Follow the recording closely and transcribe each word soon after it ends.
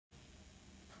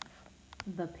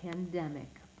The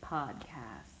Pandemic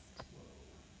Podcast,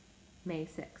 May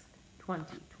 6th,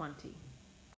 2020.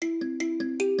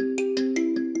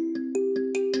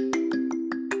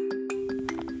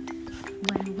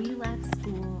 When we left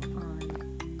school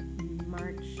on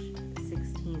March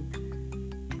 16th,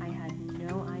 I had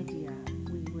no idea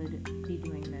we would be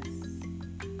doing this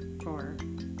for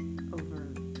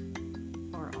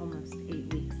almost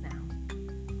 8 weeks now.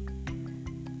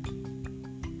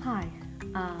 Hi,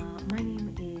 my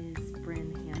name is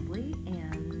Bryn Handley,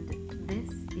 and this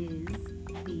is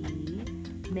the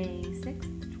May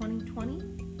 6th,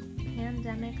 2020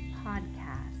 Pandemic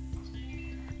Podcast.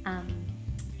 A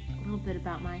little bit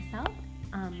about myself.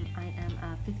 I am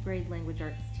a 5th grade language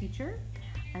arts teacher.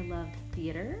 I love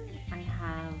theater. I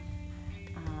have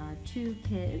 2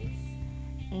 kids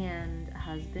and a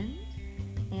husband,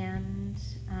 and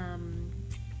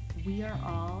we are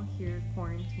all here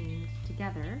quarantined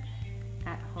together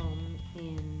at home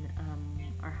in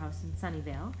our house in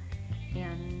Sunnyvale.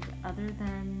 And other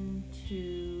than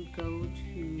to go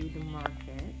to the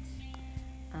market,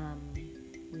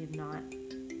 we have not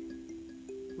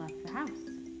left the house.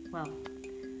 Well,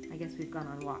 I guess we've gone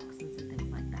on walks and some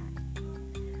things like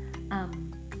that.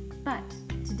 But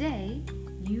today,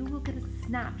 you will get a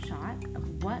snapshot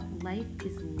of what life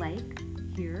is like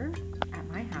here at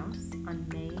my house on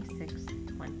May 6th,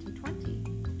 2020.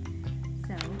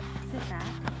 So sit back,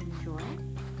 enjoy,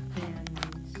 and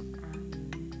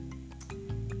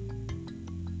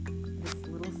this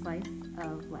little slice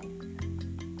of life.